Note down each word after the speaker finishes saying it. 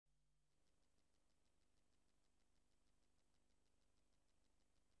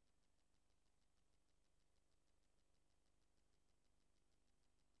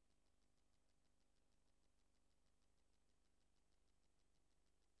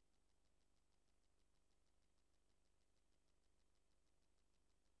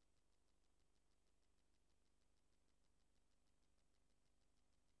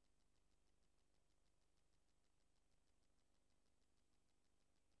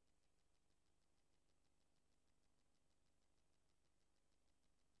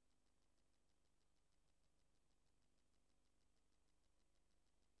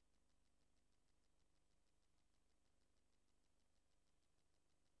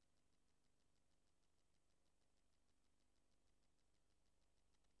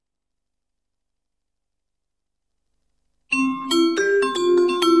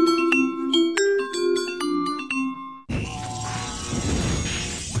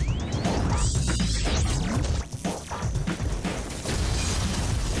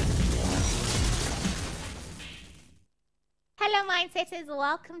Mindsetters,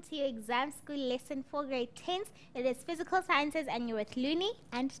 welcome to your exam school lesson for grade 10s. It is physical sciences and you're with Looney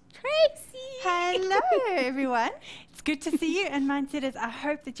and Tracy. Hello everyone. It's good to see you, and Mindsetters, I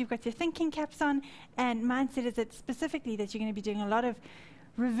hope that you've got your thinking caps on, and Mindsetters, it's specifically that you're going to be doing a lot of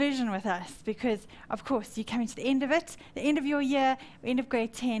revision with us, because of course you're coming to the end of it, the end of your year, end of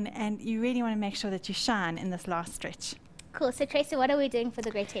grade 10, and you really want to make sure that you shine in this last stretch. Cool. So Tracy, what are we doing for the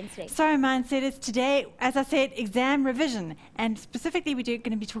grade 10 today? So Mindsetters, today, as I said, exam revision, and specifically we're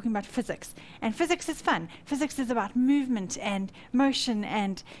going to be talking about physics. And physics is fun. Physics is about movement and motion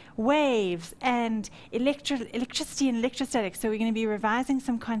and waves and electricity and electrostatics. So we're going to be revising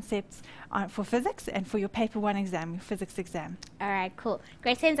some concepts for physics and for your paper 1 exam, your physics exam. All right, cool.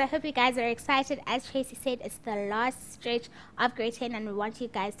 Grade 10s, I hope you guys are excited. As Tracy said, it's the last stretch of grade 10 and we want you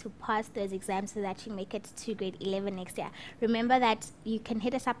guys to pass those exams so that you make it to grade 11 next year. Remember that you can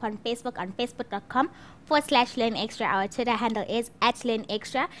hit us up on Facebook, on facebook.com/learnextra. Our Twitter handle is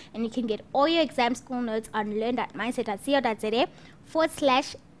 @learnextra, and you can get all your exam school notes on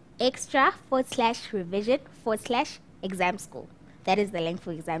learn.mindset.co.za/extra/revision/exam school. That is the link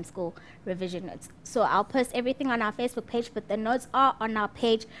for exam school revision notes. So I'll post everything on our Facebook page, but the notes are on our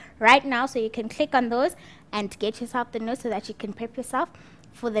page right now, so you can click on those and get yourself the notes so that you can prep yourself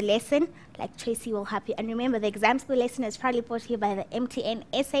for the lesson, like Tracy will help you. And remember, the exam school lesson is proudly brought to you by the MTN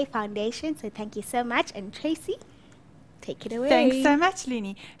SA Foundation. So thank you so much. And Tracy, take it away. Thanks so much,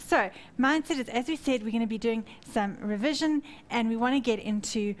 Looney. So, Mindsetters, as we said, we're going to be doing some revision, and we want to get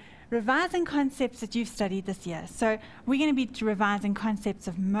into revising concepts that you've studied this year. So we're going to be revising concepts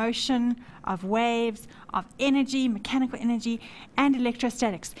of motion, of waves, of energy, mechanical energy, and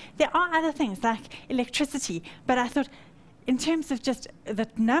electrostatics. There are other things like electricity, but I thought in terms of just the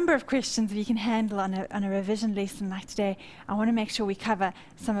number of questions we can handle on a revision lesson like today, I want to make sure we cover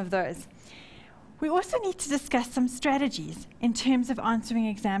some of those. We also need to discuss some strategies in terms of answering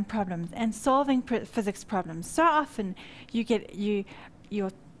exam problems and solving physics problems. So often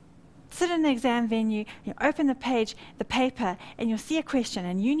you'll sit in the exam venue, you open the page, the paper, and you'll see a question,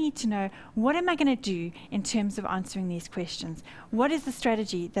 and you need to know, what am I going to do in terms of answering these questions? What is the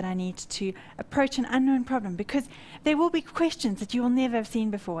strategy that I need to approach an unknown problem? Because there will be questions that you will never have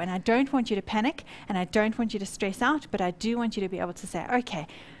seen before, and I don't want you to panic, and I don't want you to stress out, but I do want you to be able to say, okay,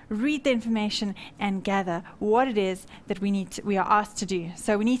 read the information and gather what it is that we are asked to do.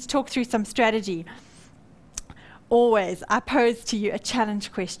 So we need to talk through some strategy. Always, I pose to you a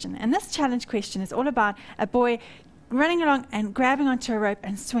challenge question. And this challenge question is all about a boy running along and grabbing onto a rope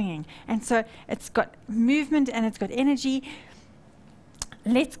and swinging. And so it's got movement and it's got energy.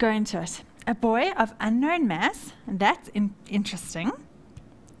 Let's go into it. A boy of unknown mass, and that's interesting,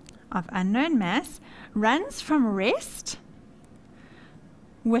 of unknown mass, runs from rest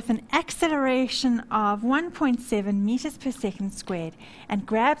with an acceleration of 1.7 meters per second squared and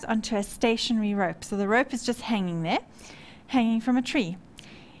grabs onto a stationary rope. So the rope is just hanging there, hanging from a tree.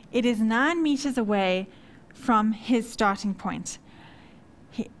 It is 9 meters away from his starting point.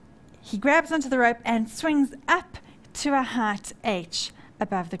 He grabs onto the rope and swings up to a height h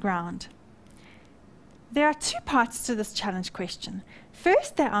above the ground. There are 2 parts to this challenge question.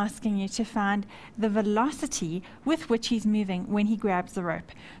 First, they're asking you to find the velocity with which he's moving when he grabs the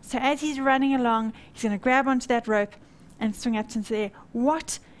rope. So as he's running along, he's going to grab onto that rope and swing up to there.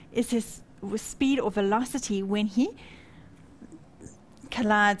 What is his speed or velocity when he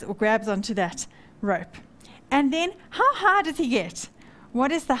collides or grabs onto that rope? And then, how high does he get?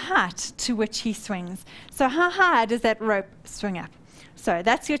 What is the height to which he swings? So how high does that rope swing up? So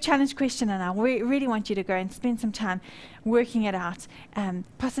that's your challenge question, and I really want you to go and spend some time working it out,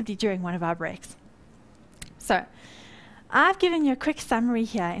 possibly during one of our breaks. So I've given you a quick summary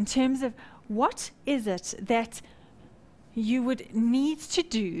here in terms of what is it that you would need to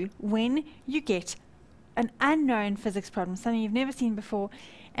do when you get an unknown physics problem, something you've never seen before,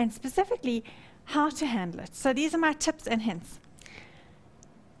 and specifically how to handle it. So these are my tips and hints.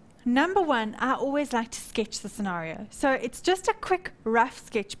 Number 1, I always like to sketch the scenario. So it's just a quick, rough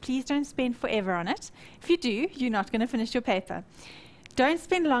sketch. Please don't spend forever on it. If you do, you're not going to finish your paper. Don't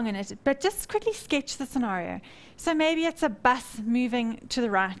spend long on it, but just quickly sketch the scenario. So maybe it's a bus moving to the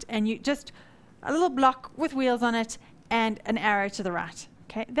right, and you just a little block with wheels on it and an arrow to the right.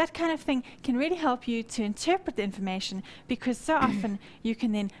 Okay, that kind of thing can really help you to interpret the information, because so often you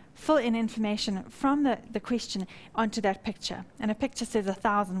can then fill in information from the question onto that picture, and a picture says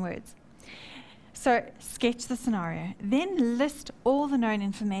 1,000 words. So sketch the scenario, then list all the known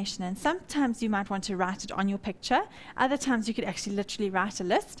information, and sometimes you might want to write it on your picture. Other times you could actually literally write a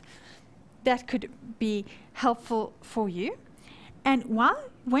list. That could be helpful for you. And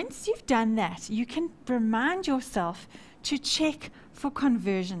once you've done that, you can remind yourself to check for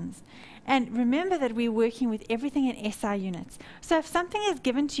conversions. And remember that we're working with everything in SI units. So if something is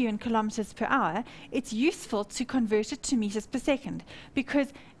given to you in kilometers per hour, it's useful to convert it to meters per second,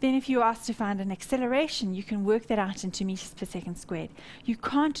 because then if you're asked to find an acceleration, you can work that out into meters per second squared. You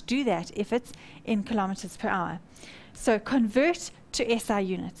can't do that if it's in kilometers per hour. So convert to SI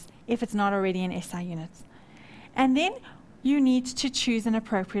units if it's not already in SI units. And then you need to choose an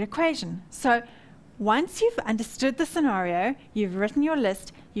appropriate equation. So once you've understood the scenario, you've written your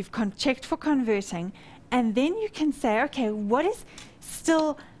list, you've checked for converting, and then you can say, okay, what is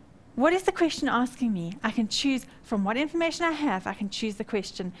the question asking me? I can choose from what information I have, I can choose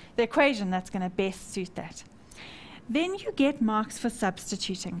the equation that's going to best suit that. Then you get marks for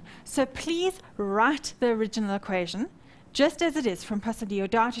substituting. So please write the original equation, just as it is from possibly your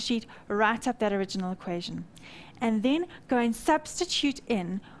data sheet, write up that original equation. And then go and substitute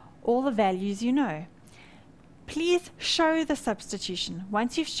in all the values you know. Please show the substitution.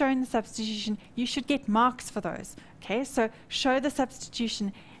 Once you've shown the substitution, you should get marks for those. Okay, so show the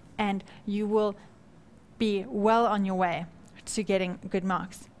substitution and you will be well on your way to getting good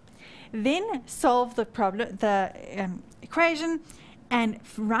marks. Then solve the problem, equation, and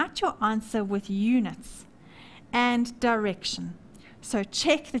write your answer with units and direction. So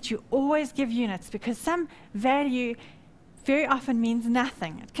check that you always give units, because some value very often means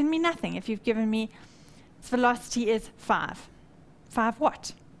nothing. It can mean nothing. If you've given me its velocity is 5. 5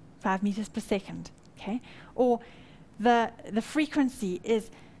 what? 5 meters per second. Okay? Or the frequency is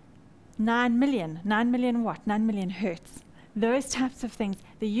 9 million. 9 million what? 9 million hertz. Those types of things,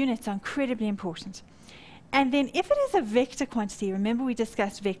 the units are incredibly important. And then if it is a vector quantity, remember we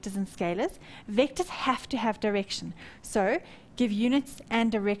discussed vectors and scalars, vectors have to have direction. So give units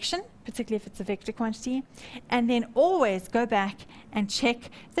and direction, particularly if it's a vector quantity, and then always go back and check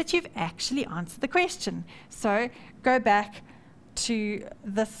that you've actually answered the question. So go back to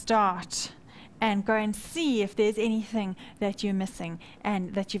the start and go and see if there's anything that you're missing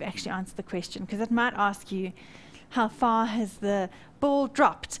and that you've actually answered the question, because it might ask you, how far has the ball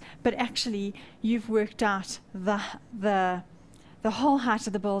dropped? But actually, you've worked out the whole height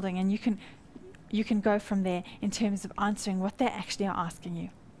of the building, and you can go from there in terms of answering what they actually are asking you.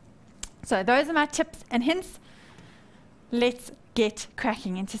 So those are my tips and hints. Let's get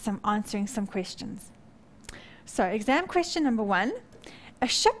cracking into answering some questions. So exam question number 1. A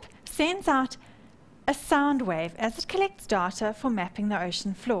ship sends out a sound wave as it collects data for mapping the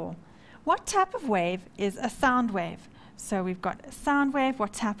ocean floor. What type of wave is a sound wave? So we've got a sound wave.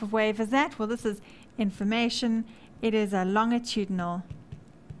 What type of wave is that? Well, this is information. It is a longitudinal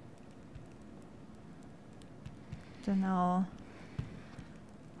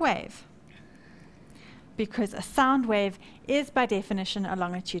wave, because a sound wave is by definition a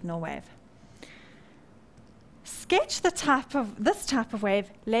longitudinal wave. Sketch this type of wave,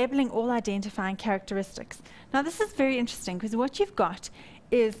 labeling all identifying characteristics. Now this is very interesting, because what you've got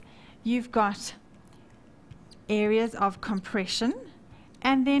is you've got areas of compression,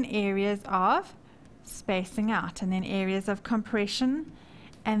 and then areas of spacing out, and then areas of compression,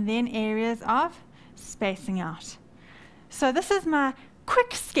 and then areas of spacing out. So this is my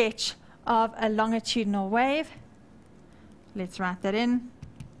quick sketch of a longitudinal wave. Let's write that in.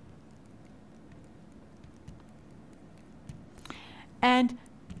 And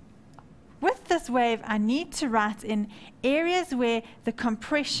with this wave, I need to write in areas where the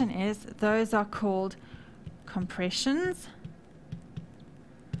compression is. Those are called compressions.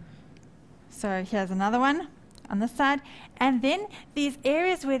 So here's another one on this side. And then these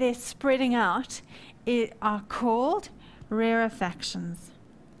areas where they're spreading out are called rarefactions.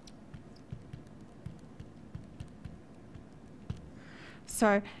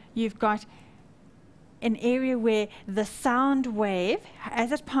 So you've got an area where the sound wave,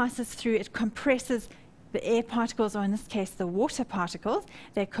 as it passes through, it compresses the air particles, or in this case the water particles.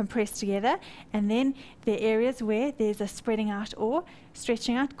 They're compressed together, and then the areas where there's a spreading out or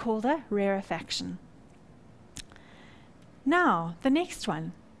stretching out called a rarefaction. Now the next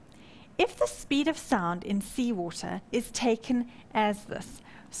one. If the speed of sound in seawater is taken as this,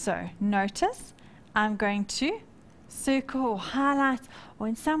 so notice I'm going to circle or highlight or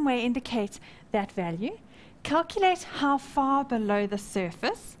in some way indicate that value. Calculate how far below the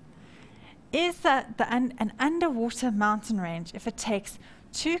surface is an underwater mountain range if it takes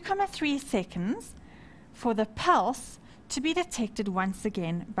 2,3 seconds for the pulse to be detected once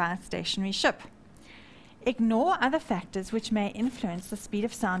again by a stationary ship. Ignore other factors which may influence the speed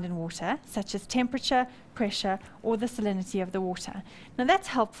of sound in water, such as temperature, pressure, or the salinity of the water. Now that's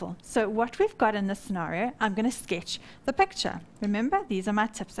helpful. So what we've got in this scenario, I'm going to sketch the picture. Remember, these are my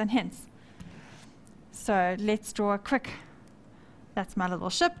tips and hints. So let's draw a quick, that's my little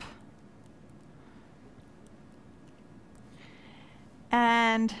ship.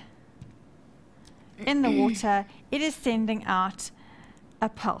 And in the water, it is sending out a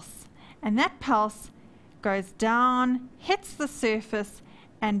pulse. And that pulse goes down, hits the surface,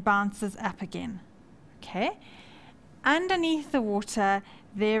 and bounces up again. Okay? Underneath the water,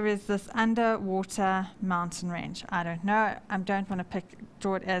 there is this underwater mountain range. I don't know. I don't want to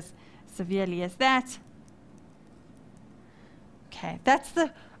draw it as severely as that. Okay, that's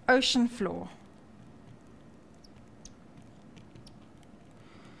the ocean floor.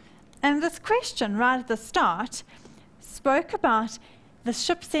 And this question right at the start spoke about the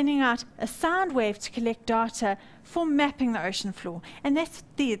ship sending out a sound wave to collect data for mapping the ocean floor. And that's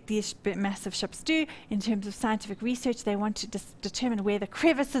what these massive ships do in terms of scientific research. They want to determine where the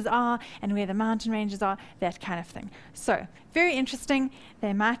crevices are and where the mountain ranges are, that kind of thing. So, very interesting.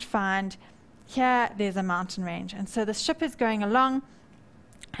 They might find here there's a mountain range. And so the ship is going along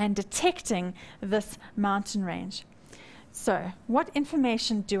and detecting this mountain range. So, what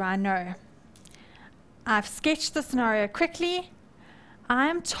information do I know? I've sketched the scenario quickly.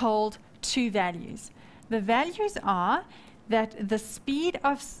 I'm told two values. The values are that the speed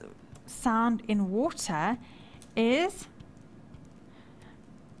of sound in water is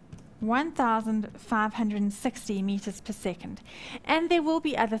 1,560 meters per second. And there will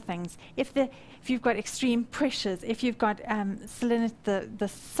be other things. If you've got extreme pressures, if you've got salinity, the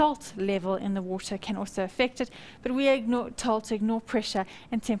salt level in the water can also affect it, but we are told to ignore pressure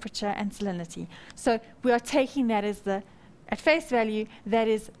and temperature and salinity. So we are taking that as at face value, that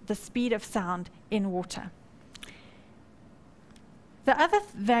is the speed of sound in water. The other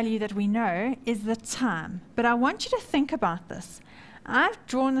value that we know is the time, but I want you to think about this. I've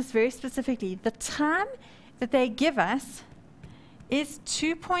drawn this very specifically. The time that they give us is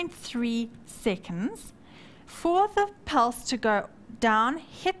 2.3 seconds for the pulse to go down,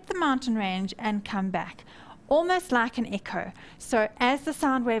 hit the mountain range, and come back, almost like an echo. So as the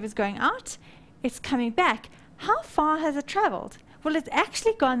sound wave is going out, it's coming back. How far has it traveled? Well, it's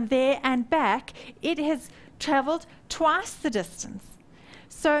actually gone there and back. It has traveled twice the distance.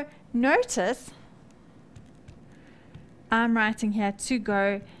 So notice I'm writing here to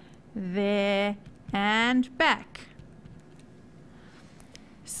go there and back.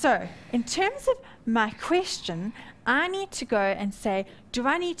 So in terms of my question, I need to go and say, do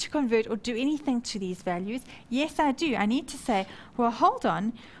I need to convert or do anything to these values? Yes, I do. I need to say, well, hold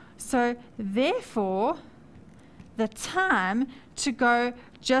on. So therefore, the time to go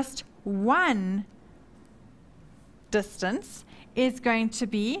just one distance is going to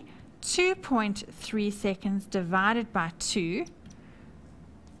be 2.3 seconds divided by 2.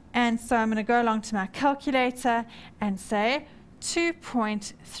 And so I'm going to go along to my calculator and say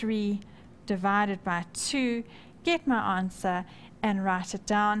 2.3 divided by 2, get my answer and write it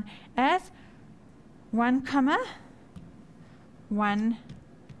down as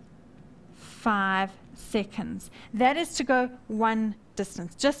 1,15 seconds. That is to go one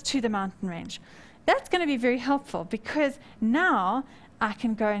distance, just to the mountain range. That's going to be very helpful because now I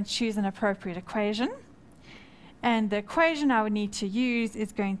can go and choose an appropriate equation. And the equation I would need to use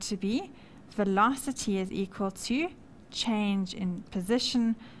is going to be velocity is equal to change in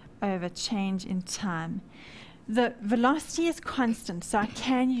position over change in time. The velocity is constant, so I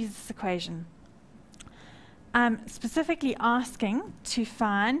can use this equation. I'm specifically asking to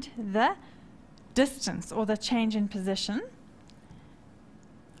find the distance or the change in position,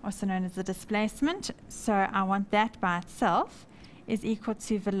 also known as the displacement. So I want that by itself is equal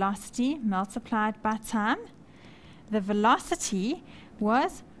to velocity multiplied by time. The velocity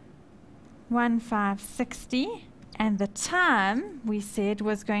was 1,560 and the time we said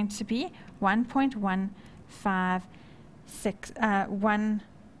was going to be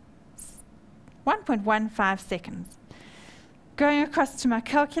 1.15 seconds. Going across to my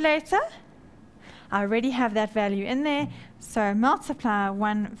calculator, I already have that value in there, so multiply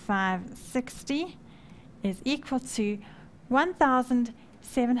 1,560 is equal to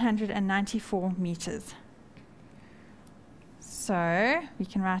 1,794 meters. So we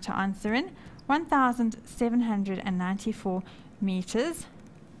can write our answer in 1,794 meters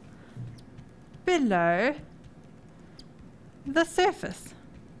below the surface.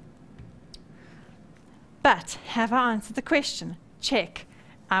 But have I answered the question? Check.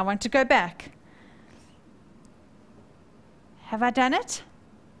 I want to go back. Have I done it?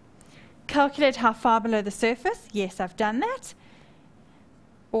 Calculate how far below the surface. Yes, I've done that.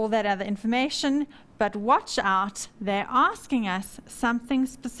 All that other information. But watch out, they're asking us something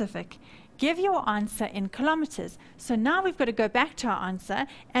specific. give your answer in kilometers. So now we've got to go back to our answer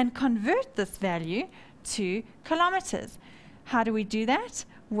and convert this value to kilometers. How do we do that?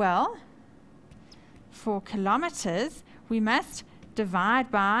 Well, for kilometers, we must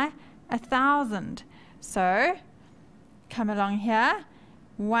divide by 1,000. So come along here,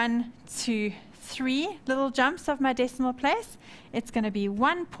 1, 2, 3 little jumps of my decimal place. It's going to be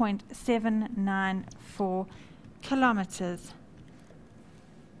 1.794 kilometers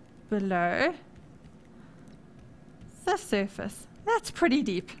below the surface. That's pretty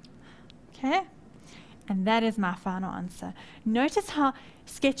deep. Okay? And that is my final answer. Notice how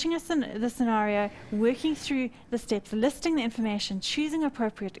sketching the scenario, working through the steps, listing the information, choosing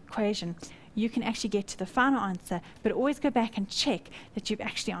appropriate equation, you can actually get to the final answer, but always go back and check that you've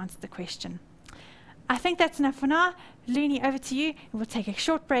actually answered the question. I think that's enough for now. Luni, over to you. We'll take a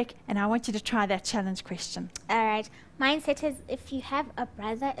short break, and I want you to try that challenge question. All right. Mindset is if you have a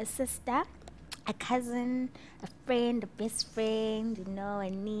brother, a sister, a cousin, a friend, a best friend, you know, a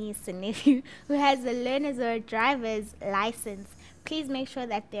niece, a nephew who has a learner's or a driver's license, please make sure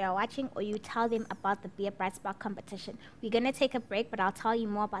that they are watching or you tell them about the Be a Bright Spark competition. We're going to take a break, but I'll tell you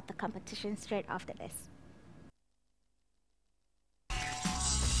more about the competition straight after this.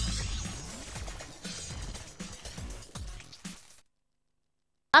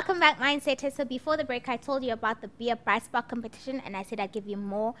 Welcome back, Mindsetters. So before the break, I told you about the Be a Bright Spark competition, and I said I'd give you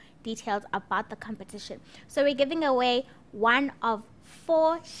more details about the competition. So we're giving away one of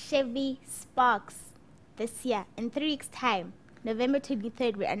 4 Chevy Sparks this year. In 3 weeks' time, November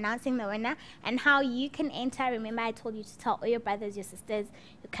 23rd, we're announcing the winner and how you can enter. Remember, I told you to tell all your brothers, your sisters,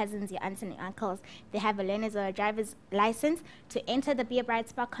 your cousins, your aunts and your uncles they have a learner's or a driver's license to enter the Be a Bright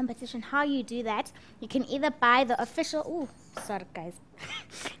Spark competition. How you do that, you can either buy the official, sorry guys,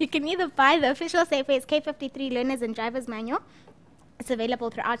 you can either buy the official Safeways K53 Learners and Drivers Manual. It's available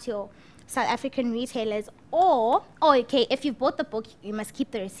throughout your South African retailers, or okay, if you bought the book, you must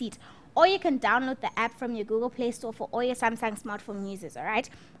keep the receipt. Or you can download the app from your Google Play Store for all your Samsung smartphone users, all right?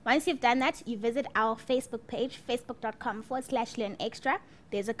 Once you've done that, you visit our Facebook page, facebook.com/learnextra.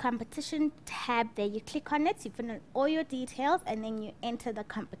 There's a competition tab there. You click on it, you fill in all your details, and then you enter the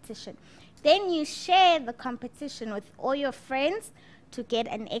competition. Then you share the competition with all your friends to get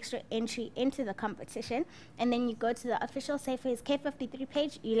an extra entry into the competition. And then you go to the official Safeways K53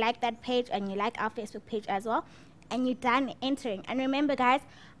 page. You like that page, and you like our Facebook page as well. And you're done entering. And remember, guys,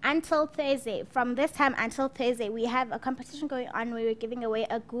 until Thursday, from this time until Thursday, we have a competition going on where we're giving away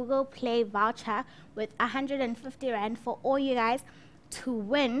a Google Play voucher with 150 Rand for all you guys to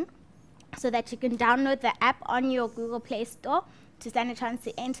win, so that you can download the app on your Google Play Store to stand a chance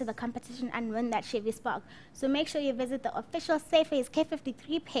to enter the competition and win that Chevy Spark. So make sure you visit the official Safeways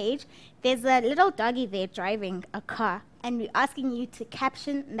K53 page. There's a little doggy there driving a car, and we're asking you to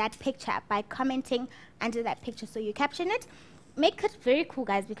caption that picture by commenting under that picture. So you caption it, make it very cool,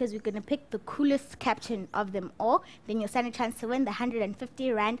 guys, because we're going to pick the coolest caption of them all. Then you'll stand a chance to win the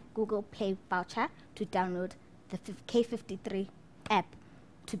 150 Rand Google Play voucher to download the K53 app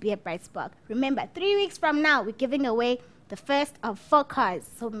to Be a Bright Spark. Remember, 3 weeks from now, we're giving away the first of 4 cars.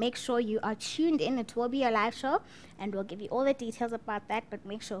 So make sure you are tuned in. It will be a live show, and we'll give you all the details about that. But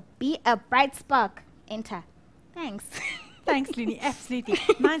make sure, Be a Bright Spark. Enter. Thanks. Thanks, Luni. Absolutely.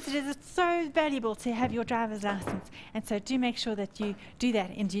 Mindset is it's so valuable to have your driver's license, and so do make sure that you do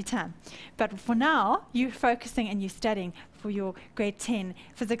that in due time. But for now, you're focusing and you're studying for your grade 10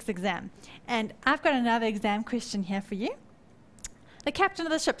 physics exam. And I've got another exam question here for you. The captain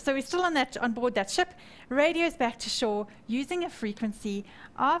of the ship, so we're still on board that ship, radios back to shore using a frequency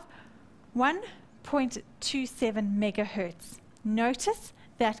of 1.27 megahertz. Notice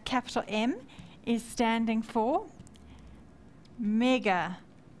that capital M is standing for mega,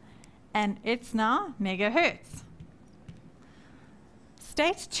 and it's now megahertz.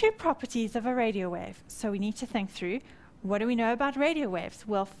 State 2 properties of a radio wave. So we need to think through, what do we know about radio waves?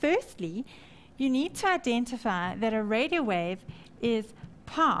 Well, firstly, you need to identify that a radio wave is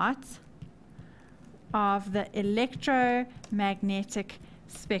part of the electromagnetic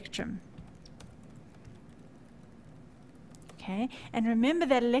spectrum. Okay, and remember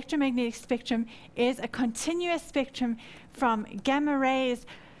that electromagnetic spectrum is a continuous spectrum from gamma rays,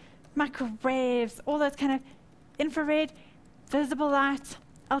 microwaves, all those kind of infrared, visible light,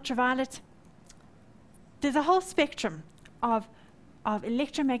 ultraviolet. There's a whole spectrum of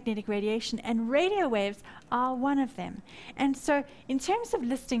electromagnetic radiation, and radio waves are one of them. And so in terms of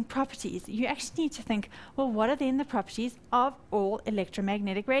listing properties, you actually need to think, well, what are then the properties of all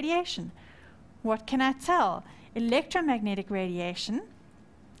electromagnetic radiation? What can I tell? Electromagnetic radiation,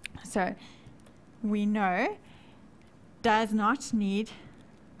 so we know, does not need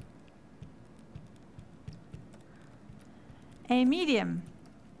a medium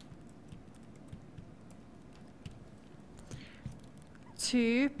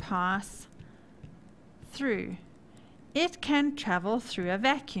to pass through. It can travel through a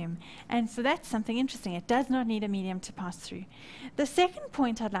vacuum. And so that's something interesting. It does not need a medium to pass through. The second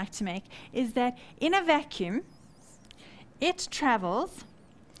point I'd like to make is that in a vacuum, it travels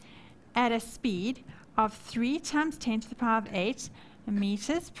at a speed of 3 times 10 to the power of 8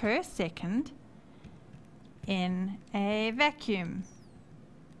 meters per second in a vacuum.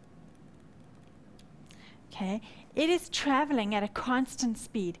 Okay, it is traveling at a constant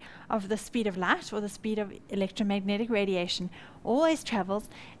speed of the speed of light, or the speed of electromagnetic radiation always travels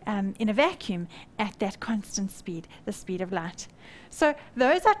in a vacuum at that constant speed, the speed of light. So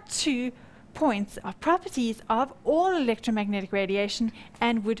those are 2 points or properties of all electromagnetic radiation,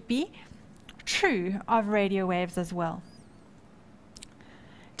 and would be true of radio waves as well.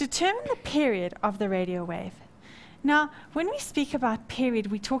 Determine the period of the radio wave. Now, when we speak about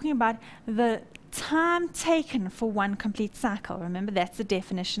period, we're talking about the time taken for one complete cycle. Remember, that's the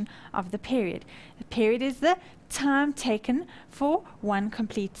definition of the period. The period is the time taken for one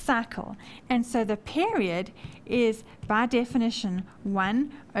complete cycle. And so the period is, by definition,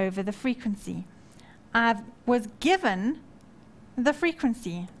 1 over the frequency. I was given the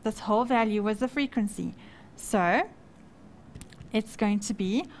frequency. This whole value was the frequency. So it's going to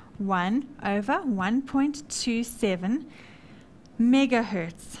be 1 over 1.27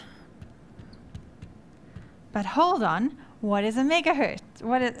 megahertz. But hold on, what is a megahertz?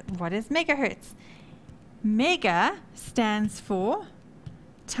 What is megahertz? Mega stands for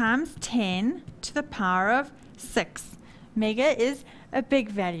times 10 to the power of 6. Mega is a big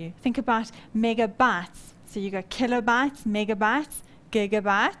value. Think about megabytes. So you got kilobytes, megabytes,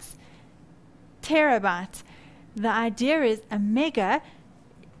 gigabytes, terabytes. The idea is a mega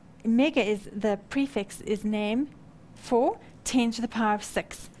is the prefix is name for 10 to the power of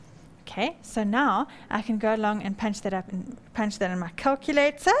 6. Okay, so now I can go along and punch that up and punch that in my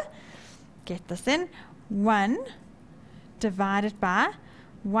calculator. Get this in. 1 divided by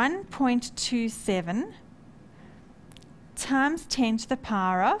 1.27 times 10 to the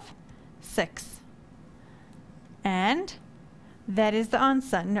power of 6. And that is the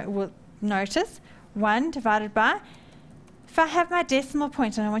answer. Notice 1 divided by, if I have my decimal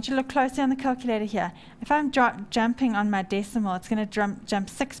point, and I want you to look closely on the calculator here, if I'm jumping on my decimal, it's going to jump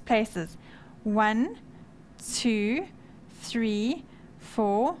 6 places. 1, 2, 3,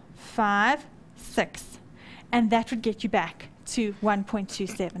 4, 5, 6. And that would get you back to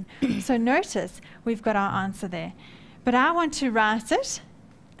 1.27. So notice we've got our answer there. But I want to write it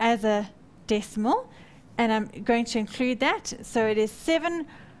as a decimal, and I'm going to include that. So it is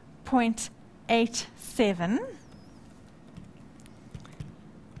 7.87.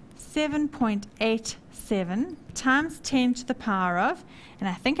 7.87 times 10 to the power of, and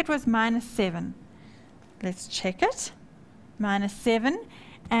I think it was minus 7. Let's check it. Minus 7.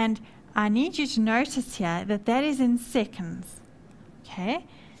 And I need you to notice here that that is in seconds. Okay?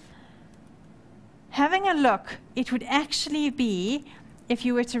 Having a look, it would actually be, if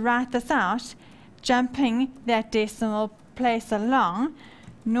you were to write this out, jumping that decimal place along,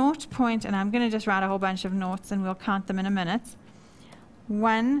 0. And I'm going to just write a whole bunch of noughts and we'll count them in a minute.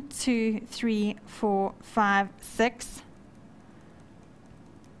 1, 2, 3, 4, 5, 6,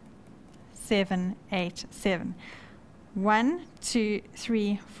 7, 8, 7. 1, 2,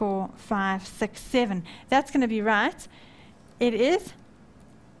 3, 4, 5, 6, 7. That's going to be right. It is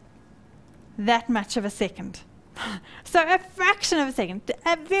that much of a second. So a fraction of a second,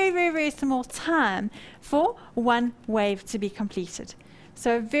 a very, very, very small time for one wave to be completed.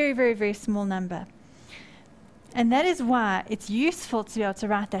 So a very, very, very small number. And that is why it's useful to be able to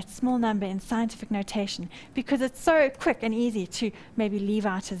write that small number in scientific notation, because it's so quick and easy to maybe leave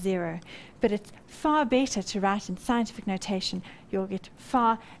out a 0. But it's far better to write in scientific notation. You'll get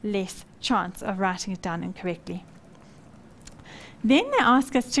far less chance of writing it down incorrectly. Then they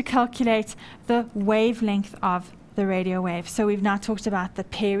ask us to calculate the wavelength of the radio wave. So we've now talked about the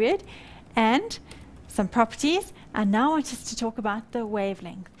period and some properties, and now I want us to talk about the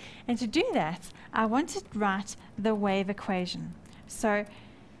wavelength. And to do that, I want to write the wave equation. So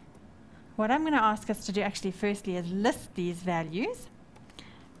what I'm going to ask us to do actually firstly is list these values.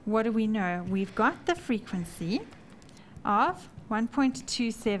 What do we know? We've got the frequency of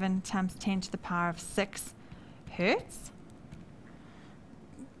 1.27 times 10 to the power of 6 hertz.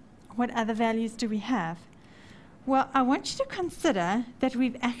 What other values do we have? Well, I want you to consider that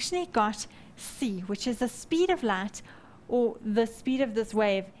we've actually got c, which is the speed of light, or the speed of this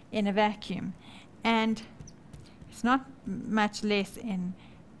wave in a vacuum. And it's not much less in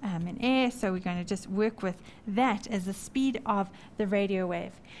in air, so we're going to just work with that as the speed of the radio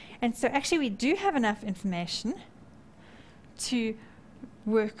wave. And so actually we do have enough information to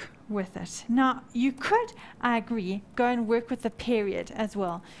work with it. Now, you could, I agree, go and work with the period as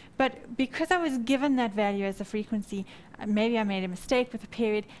well. But because I was given that value as a frequency, maybe I made a mistake with the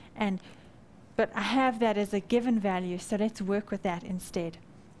period, but I have that as a given value, so let's work with that instead.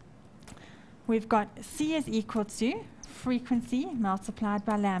 We've got C is equal to frequency multiplied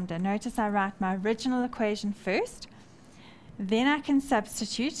by lambda. Notice I write my original equation first. Then I can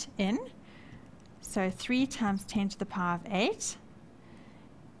substitute in. So 3 times 10 to the power of 8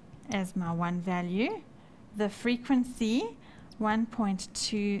 as my one value. The frequency,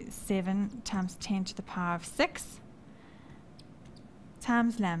 1.27 times 10 to the power of 6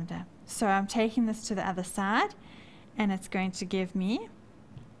 times lambda. So I'm taking this to the other side, and it's going to give me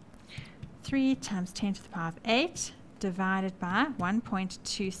 3 times 10 to the power of 8 divided by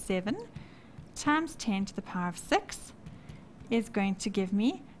 1.27 times 10 to the power of 6 is going to give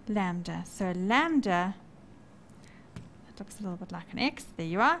me lambda. So lambda, that looks a little bit like an X, there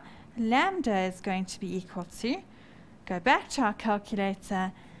you are. Lambda is going to be equal to, go back to our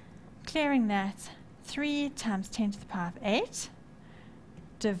calculator, clearing that, 3 times 10 to the power of 8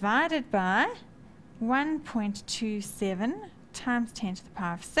 divided by 1.27 times 10 to the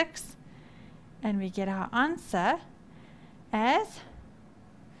power of 6, and we get our answer as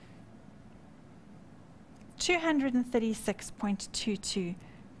 236.22.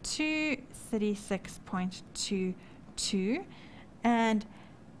 236.22, and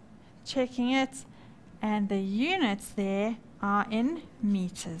checking it, and the units there are in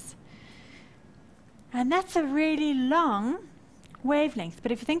meters. And that's a really long wavelength.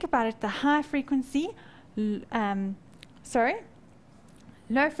 But if you think about it, the high frequency, low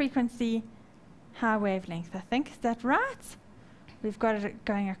frequency, high wavelength, I think. Is that right? We've got it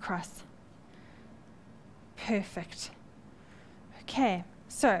going across. Perfect. Okay,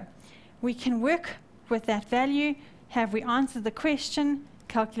 so we can work with that value. Have we answered the question?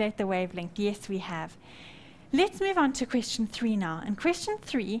 Calculate the wavelength. Yes, we have. Let's move on to question 3 now. And question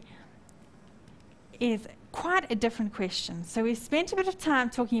 3 is quite a different question. So we've spent a bit of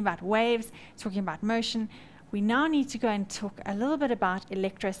time talking about waves, talking about motion. We now need to go and talk a little bit about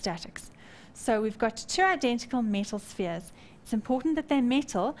electrostatics. So we've got 2 identical metal spheres. It's important that they're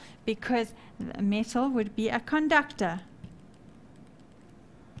metal because the metal would be a conductor,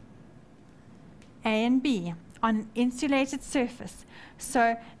 A and B, on an insulated surface.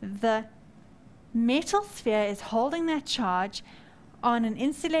 So the metal sphere is holding that charge on an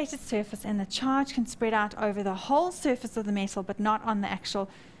insulated surface, and the charge can spread out over the whole surface of the metal, but not on the actual,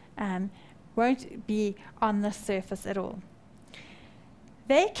 won't be on the surface at all.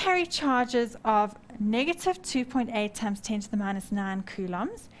 They carry charges of negative 2.8 times 10 to the minus 9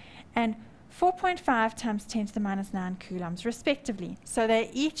 coulombs and 4.5 times 10 to the minus 9 coulombs, respectively. So they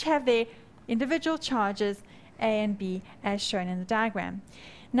each have their individual charges, A and B, as shown in the diagram.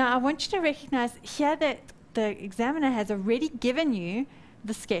 Now, I want you to recognize here that the examiner has already given you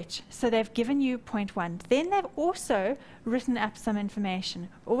the sketch. So they've given you point 1. Then they've also written up some information.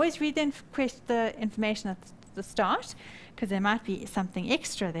 Always read the information at the start, because there might be something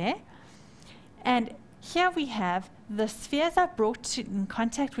extra there. And here we have the spheres are brought in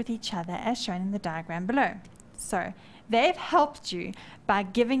contact with each other as shown in the diagram below. So they've helped you by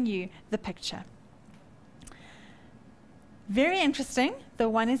giving you the picture. Very interesting. The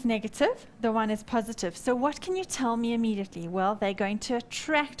one is negative, the one is positive. So what can you tell me immediately? Well, they're going to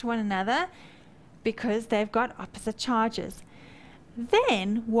attract one another because they've got opposite charges.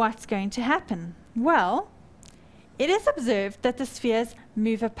 Then what's going to happen? Well, it is observed that the spheres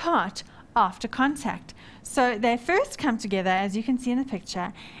move apart after contact. So they first come together, as you can see in the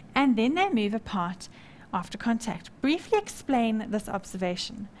picture, and then they move apart after contact. Briefly explain this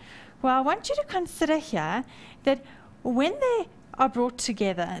observation. Well, I want you to consider here that when they are brought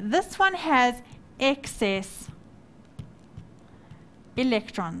together, this one has excess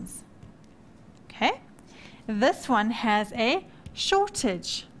electrons. Okay? This one has a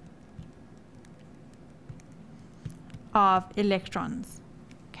shortage of electrons.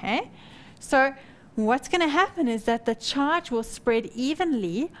 Okay? So what's going to happen is that the charge will spread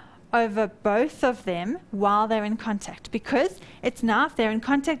evenly over both of them while they're in contact, because it's now, if they're in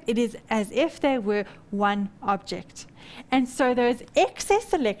contact, it is as if they were one object. And so those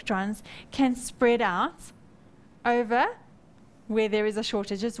excess electrons can spread out over where there is a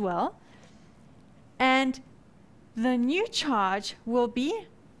shortage as well, and the new charge will be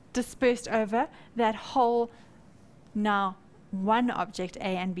dispersed over that whole now one object,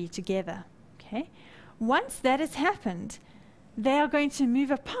 A and B, together. Okay? Once that has happened, they are going to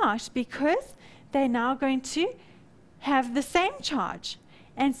move apart because they're now going to have the same charge.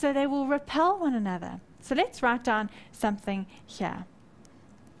 And so they will repel one another. So let's write down something here.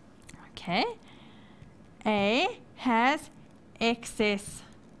 Okay. A has excess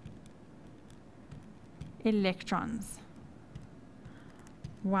electrons,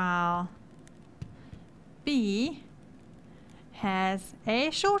 while B has a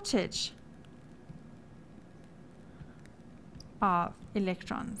shortage of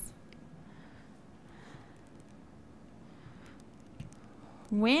electrons.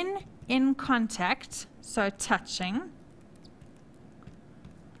 When in contact, so touching,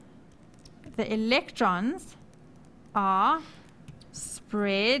 the electrons are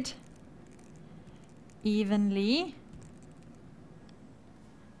spread evenly.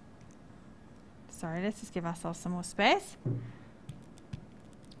 Sorry, let's just give ourselves some more space.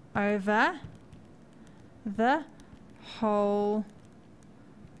 Over the whole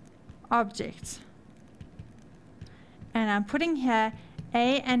object. And I'm putting here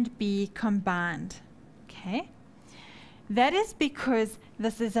A and B combined. Okay. That is because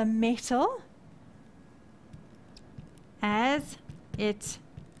this is a metal, as it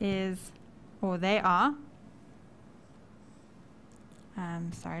is, or they are.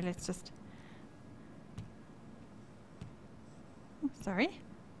 Sorry, let's just. Sorry.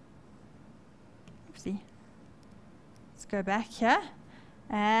 Oopsie. Let's go back here.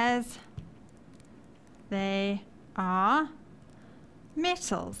 As they are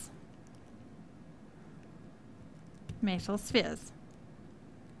metals. Metal spheres.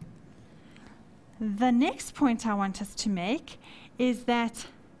 The next point I want us to make is that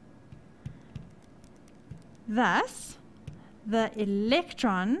thus the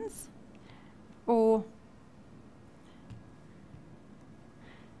electrons, or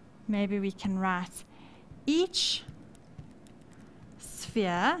maybe we can write each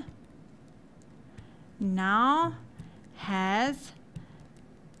sphere now has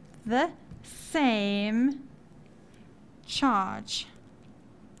the same charge.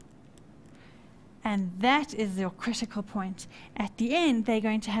 And that is your critical point. At the end, they're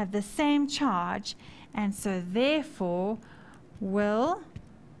going to have the same charge, and so therefore will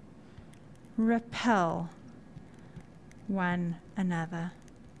repel one another.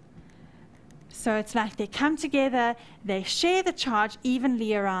 So it's like they come together, they share the charge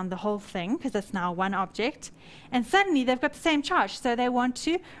evenly around the whole thing, because it's now one object, and suddenly they've got the same charge, so they want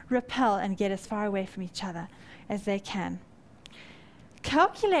to repel and get as far away from each other as they can.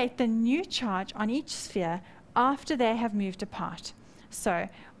 Calculate the new charge on each sphere after they have moved apart. So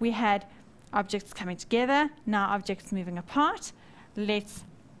we had objects coming together, now objects moving apart. Let's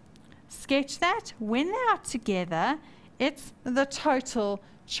sketch that. When they are together, it's the total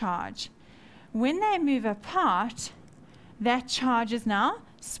charge. When they move apart, that charge is now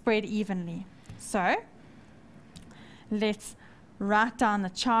spread evenly. So let's write down the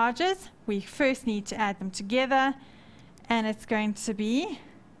charges. We first need to add them together, and it's going to be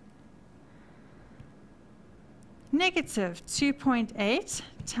negative 2.8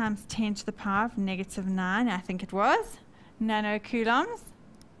 times 10 to the power of negative 9, I think it was, nanocoulombs,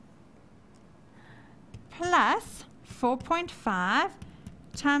 plus 4.5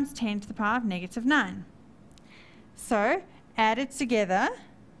 times 10 to the power of negative 9. So, added together,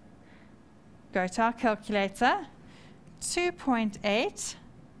 go to our calculator, 2.8,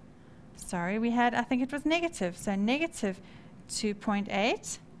 sorry, we had, I think it was negative, so negative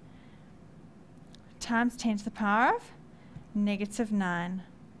 2.8 times 10 to the power of negative 9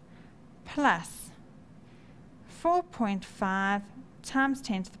 plus 4.5 times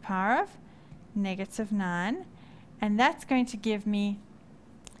 10 to the power of negative 9, and that's going to give me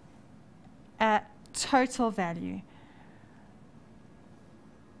a total value,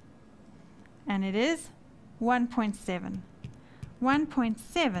 and it is 1.7.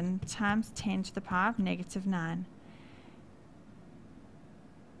 1.7 times 10 to the power of negative 9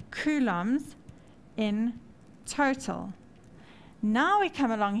 coulombs in total. Now we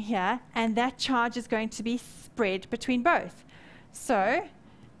come along here, and that charge is going to be spread between both. So,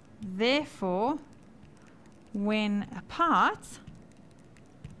 therefore, when apart,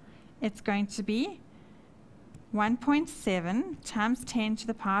 it's going to be 1.7 times 10 to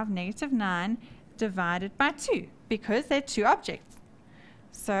the power of negative 9 divided by 2, because they're two objects.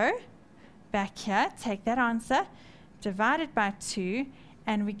 So, back here, take that answer, divide it by 2,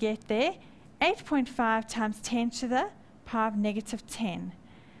 and we get there 8.5 times 10 to the power of negative 10.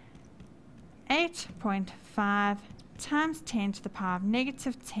 8.5 times 10 to the power of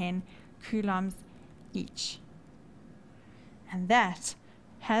negative 10 coulombs each. And that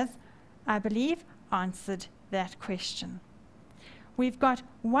has, I believe, answered that question. we've got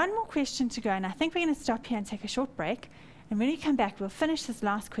one more question to go, and I think we're going to stop here and take a short break. And when we come back, we'll finish this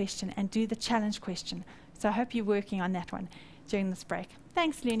last question and do the challenge question. So I hope you're working on that one during this break.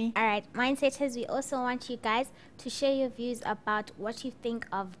 Thanks, Luni. All right, Mindsetters, we also want you guys to share your views about what you think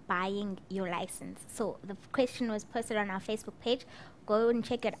of buying your license. So the question was posted on our Facebook page. Go and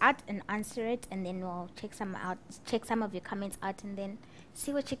check it out and answer it, and then we'll check some of your comments out, and then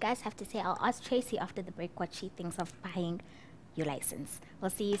see what you guys have to say. I'll ask Tracy after the break what she thinks of buying your license. We'll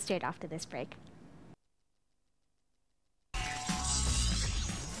see you straight after this break.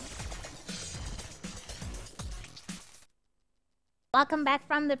 Welcome back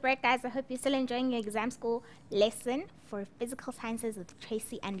from the break, guys. I hope you're still enjoying your exam school lesson for physical sciences with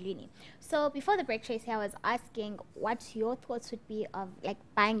Tracy and Luni. So before the break, Tracy, I was asking what your thoughts would be of like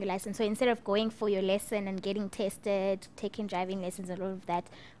buying your license. So instead of going for your lesson and getting tested, taking driving lessons and all of that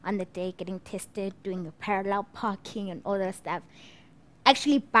on the day, getting tested, doing your parallel parking and all that stuff,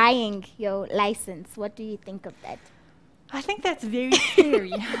 actually buying your license, what do you think of that? I think that's very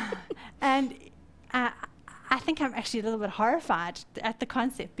scary. And I think I'm actually a little bit horrified at the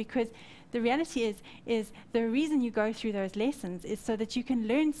concept, because the reality is the reason you go through those lessons is so that you can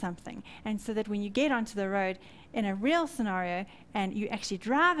learn something, and so that when you get onto the road in a real scenario and you're actually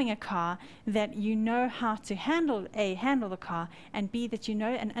driving a car, that you know how to handle the car, and B, that you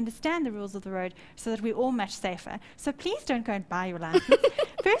know and understand the rules of the road, so that we're all much safer. So please don't go and buy your license.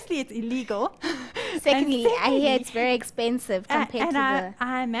 Firstly, it's illegal. Secondly, I hear it's very expensive compared to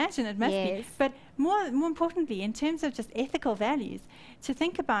I imagine it must be. But more importantly, in terms of just ethical values, to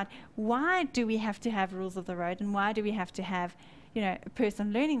think about why do we have to have rules of the road, and why do we have to have a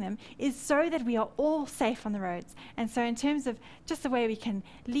person learning them, is so that we are all safe on the roads. And so in terms of just the way we can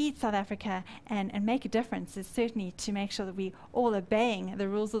lead South Africa and make a difference, is certainly to make sure that we all obeying the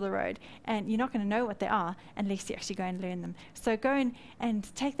rules of the road. And you're not going to know what they are unless you actually go and learn them. So go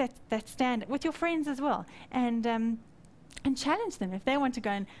and take that stand with your friends as well, and challenge them if they want to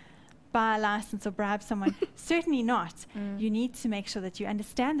go and buy a license or bribe someone. Certainly not. You need to make sure that you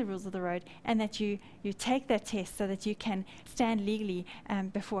understand the rules of the road, and that you take that test so that you can stand legally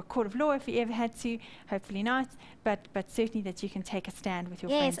before a court of law if you ever had to. Hopefully not, but certainly that you can take a stand with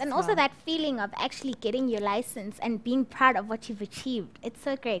your friends. Yes, and also that feeling of actually getting your license and being proud of what you've achieved. It's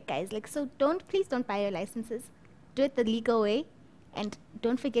so great, guys. Like, so please don't buy your licenses. Do it the legal way. And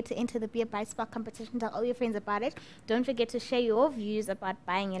don't forget to enter the Be a Bright Spark competition. Tell all your friends about it. Don't forget to share your views about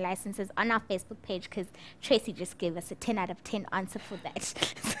buying your licenses on our Facebook page, because Tracy just gave us a 10 out of 10 answer for that.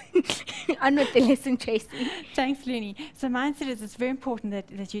 On with the lesson, Tracy. Thanks, Luni. So mindset is, it's very important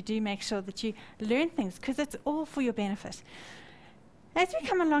that you do make sure that you learn things, because it's all for your benefit. As we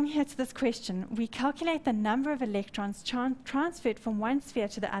come along here to this question, we calculate the number of electrons transferred from one sphere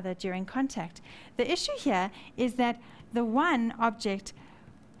to the other during contact. The issue here is that the one object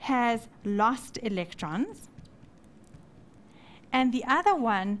has lost electrons, and the other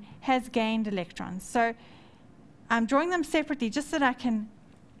one has gained electrons. So I'm drawing them separately just so that I can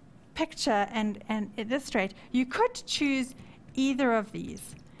picture and illustrate. You could choose either of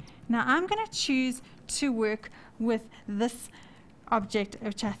these. Now I'm going to choose to work with this object,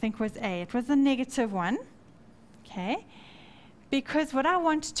 which I think was A. It was the -1, okay? Because what I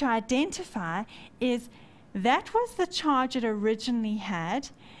want to identify is that was the charge it originally had,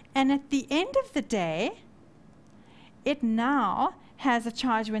 and at the end of the day, it now has a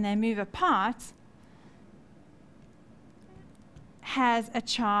charge when they move apart, has a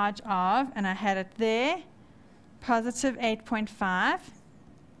charge of, and I had it there, positive 8.5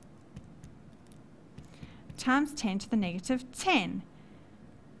 times 10 to the -10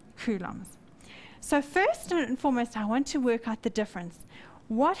 coulombs. So first and foremost, I want to work out the difference.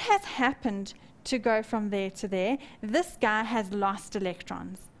 What has happened to go from there to there? This guy has lost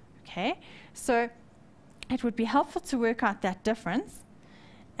electrons. Okay, so it would be helpful to work out that difference.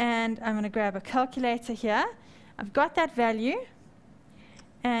 And I'm going to grab a calculator here. I've got that value,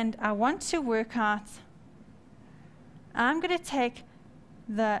 and I want to work out, I'm going to take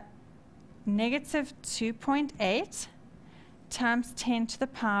the -2.8 times 10 to the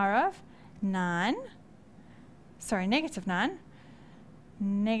power of 9, sorry, -9,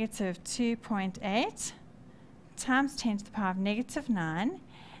 -2.8 times 10 to the power of -9,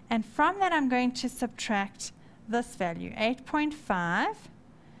 and from that I'm going to subtract this value, 8.5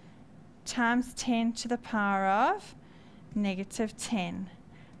 times 10 to the power of -10.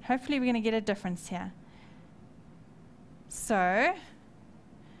 Hopefully we're going to get a difference here. So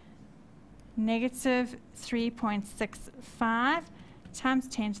 -3.65 times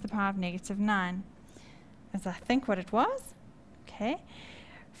 10 to the power of -9 is, I think, what it was. Okay.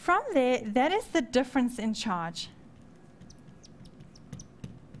 From there, that is the difference in charge.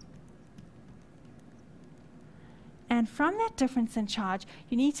 And from that difference in charge,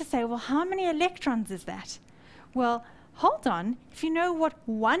 you need to say, well, how many electrons is that? Well, hold on. If you know what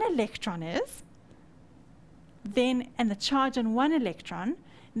one electron is, then, and the charge on one electron,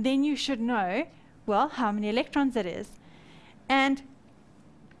 then you should know, well, how many electrons it is. And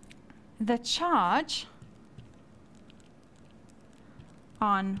the charge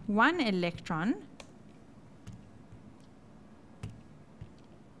on one electron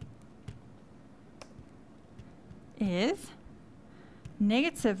is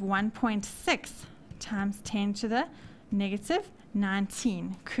negative 1.6 times 10 to the negative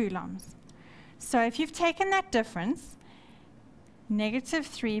 19 coulombs. So if you've taken that difference, negative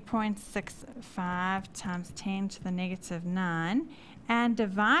 3.65 times 10 to the negative 9, and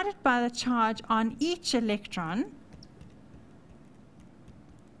divided by the charge on each electron,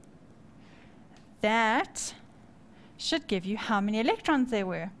 that should give you how many electrons there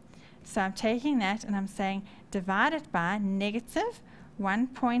were. So I'm taking that and I'm saying divide it by negative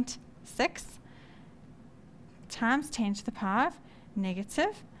 1.6 times 10 to the power of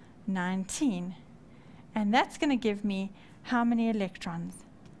negative 19. And that's going to give me how many electrons?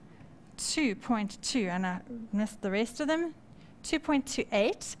 2.2, and I missed the rest of them.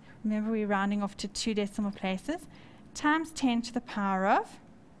 2.28, remember we're rounding off to 2 decimal places, times 10 to the power of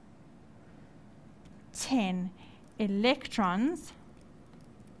 10 electrons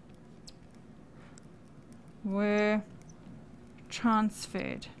were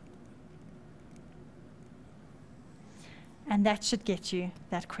transferred. And that should get you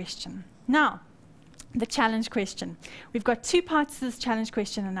that question. Now, the challenge question. We've got 2 parts to this challenge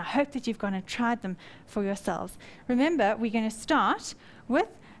question, and I hope that you've gone and tried them for yourselves. Remember, we're going to start with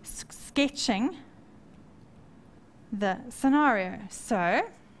sketching the scenario. So,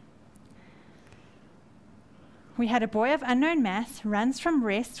 we had a boy of unknown mass runs from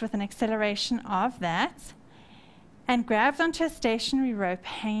rest with an acceleration of that and grabs onto a stationary rope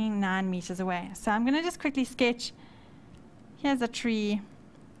hanging 9 meters away. So I'm going to just quickly sketch. Here's a tree.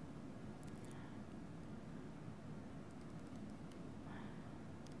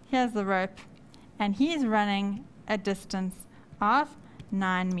 Here's the rope. And he's running a distance of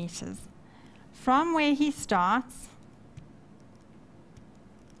 9 meters. From where he starts,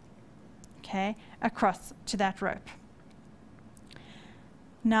 okay, across to that rope.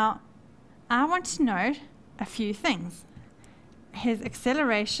 Now, I want to note a few things. His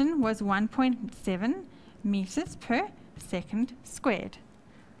acceleration was 1.7 meters per second squared.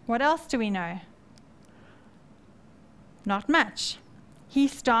 What else do we know? Not much. He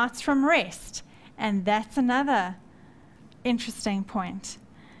starts from rest, and that's another interesting point.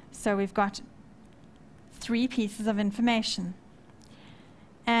 So we've got 3 pieces of information.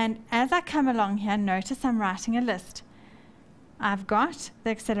 And as I come along here, notice I'm writing a list. I've got the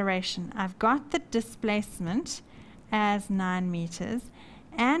acceleration, I've got the displacement as 9 meters,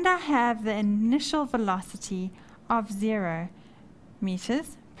 and I have the initial velocity of 0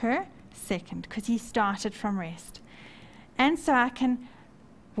 meters per second, because he started from rest. And so I can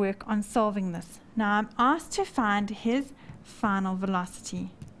work on solving this. Now I'm asked to find his final velocity.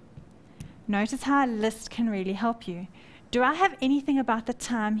 Notice how a list can really help you. Do I have anything about the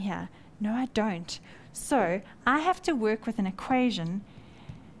time here? No, I don't. So I have to work with an equation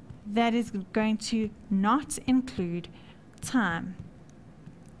that is going to not include time.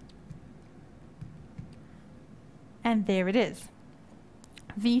 And there it is.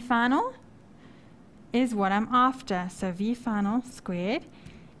 V final is what I'm after. So V final squared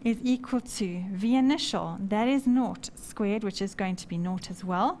is equal to V initial, that is 0 squared, which is going to be 0 as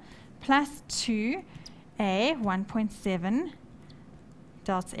well, plus 2a 1.7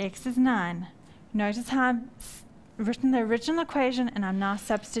 delta x is 9. Notice how I've written the original equation and I'm now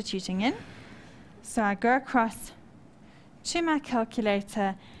substituting in. So I go across to my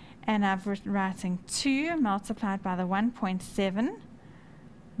calculator and I'm writing 2 multiplied by the 1.7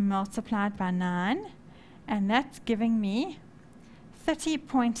 multiplied by 9, and that's giving me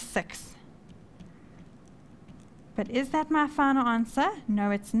 30.6. But is that my final answer?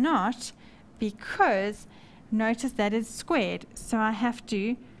 No, it's not, because notice that is squared. So I have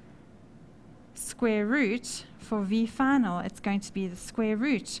to square root for V final. It's going to be the square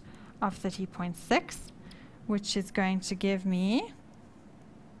root of 30.6, which is going to give me,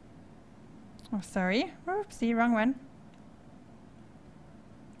 oh sorry, oopsie, wrong one.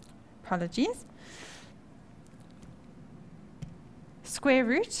 Apologies. Square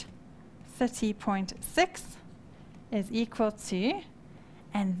root 30.6 is equal to,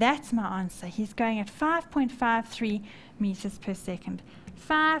 and that's my answer. He's going at 5.53 meters per second.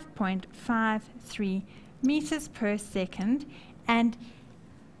 5.53 meters per second. And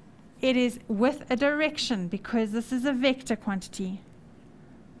it is with a direction because this is a vector quantity.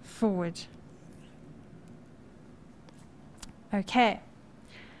 Forward. Okay.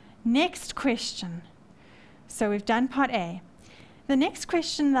 Next question. So we've done part A. The next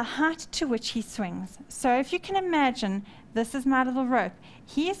question, the height to which he swings. So if you can imagine, this is my little rope.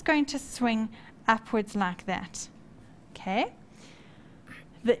 He is going to swing upwards like that. Okay?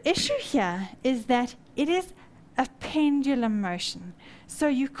 The issue here is that it is a pendulum motion. So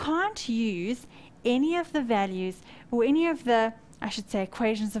you can't use any of the values or any of the, I should say,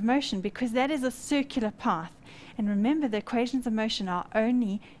 equations of motion, because that is a circular path. And remember, the equations of motion are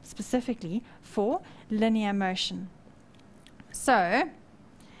only specifically for linear motion. So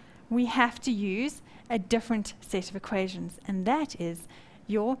we have to use a different set of equations, and that is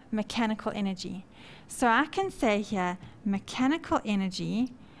your mechanical energy. So I can say here, mechanical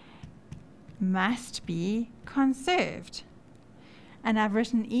energy must be conserved. And I've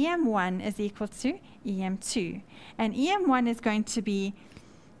written EM1 is equal to EM2. And EM1 is going to be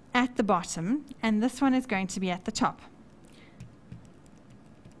at the bottom, and this one is going to be at the top.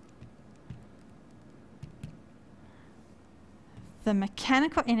 The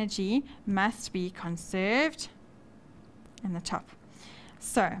mechanical energy must be conserved in the top.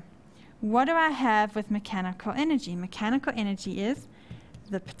 So, what do I have with mechanical energy? Mechanical energy is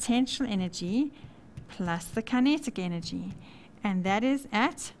the potential energy plus the kinetic energy. And that is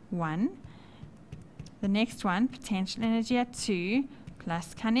at 1. The next one, potential energy at 2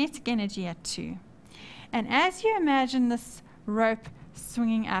 plus kinetic energy at 2. And as you imagine this rope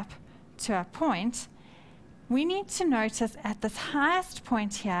swinging up to a point, we need to notice at this highest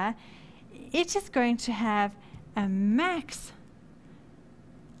point here, it is going to have a max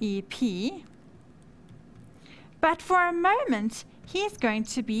EP, but for a moment, he's going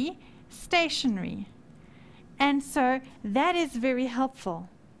to be stationary. And so that is very helpful.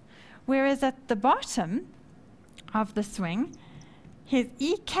 Whereas at the bottom of the swing, his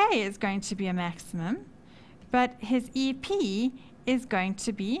EK is going to be a maximum, but his EP is going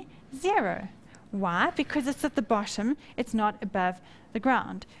to be 0. Why? Because it's at the bottom, it's not above the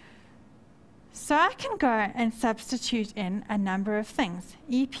ground. So I can go and substitute in a number of things.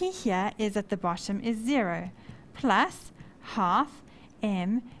 EP here is at the bottom is 0, plus half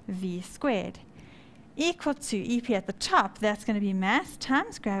mv squared, equal to EP at the top, that's going to be mass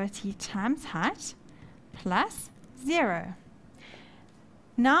times gravity times height, plus 0.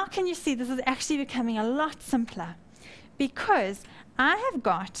 Now can you see this is actually becoming a lot simpler, because I have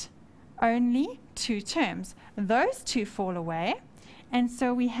got only 2 terms. Those 2 fall away, and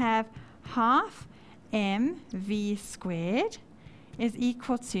so we have half mv squared is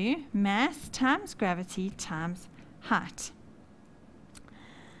equal to mass times gravity times height.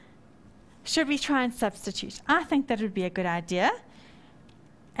 Should we try and substitute? I think that would be a good idea.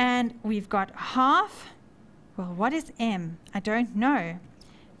 And we've got half, well, what is m? I don't know.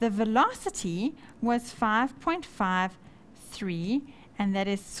 The velocity was 5.53, and that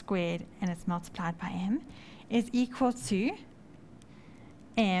is squared, and it's multiplied by m, is equal to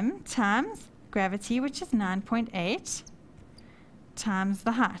m times gravity, which is 9.8, times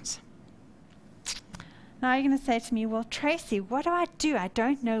the height. Now you're going to say to me, well, Tracy, what do? I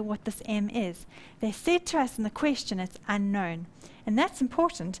don't know what this m is. They said to us in the question it's unknown, and that's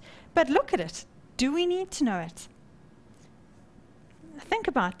important, but look at it. Do we need to know it? Think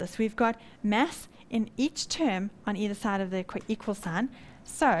about this. We've got mass in each term on either side of the equal sign,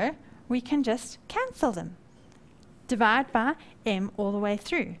 so we can just cancel them. Divide by m all the way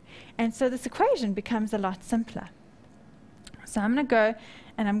through. And so this equation becomes a lot simpler. So I'm going to go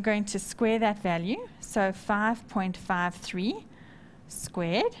and I'm going to square that value. So 5.53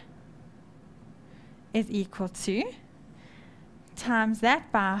 squared is equal to, times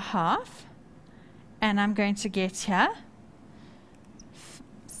that by half, and I'm going to get here,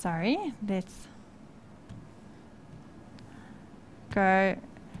 let's go,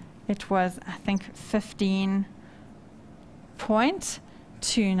 it was, I think,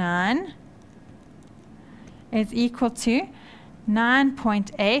 15.29 is equal to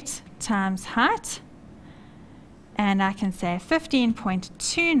 9.8 times height, and I can say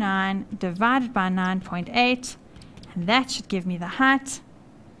 15.29 divided by 9.8, and that should give me the height.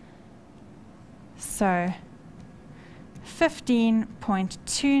 So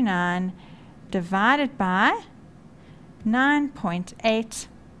 15.29 divided by 9.8,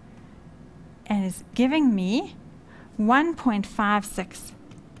 and is giving me 1.56.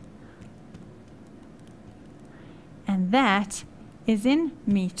 And that is in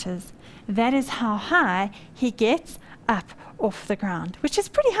meters. That is how high he gets up off the ground, which is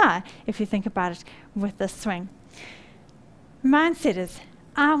pretty high if you think about it with this swing. Mindsetters,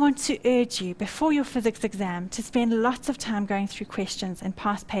 I want to urge you before your physics exam to spend lots of time going through questions and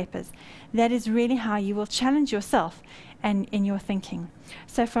past papers. That is really how you will challenge yourself and in your thinking.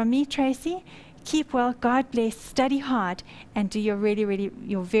 So from me, Tracy, keep well, God bless, study hard, and do your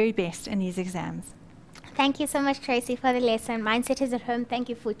your very best in these exams. Thank you so much, Tracy, for the lesson. Mindset is at home. Thank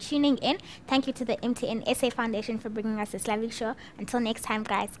you for tuning in. Thank you to the MTN SA Foundation for bringing us this lovely show. Until next time,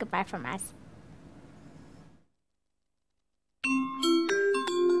 guys, goodbye from us.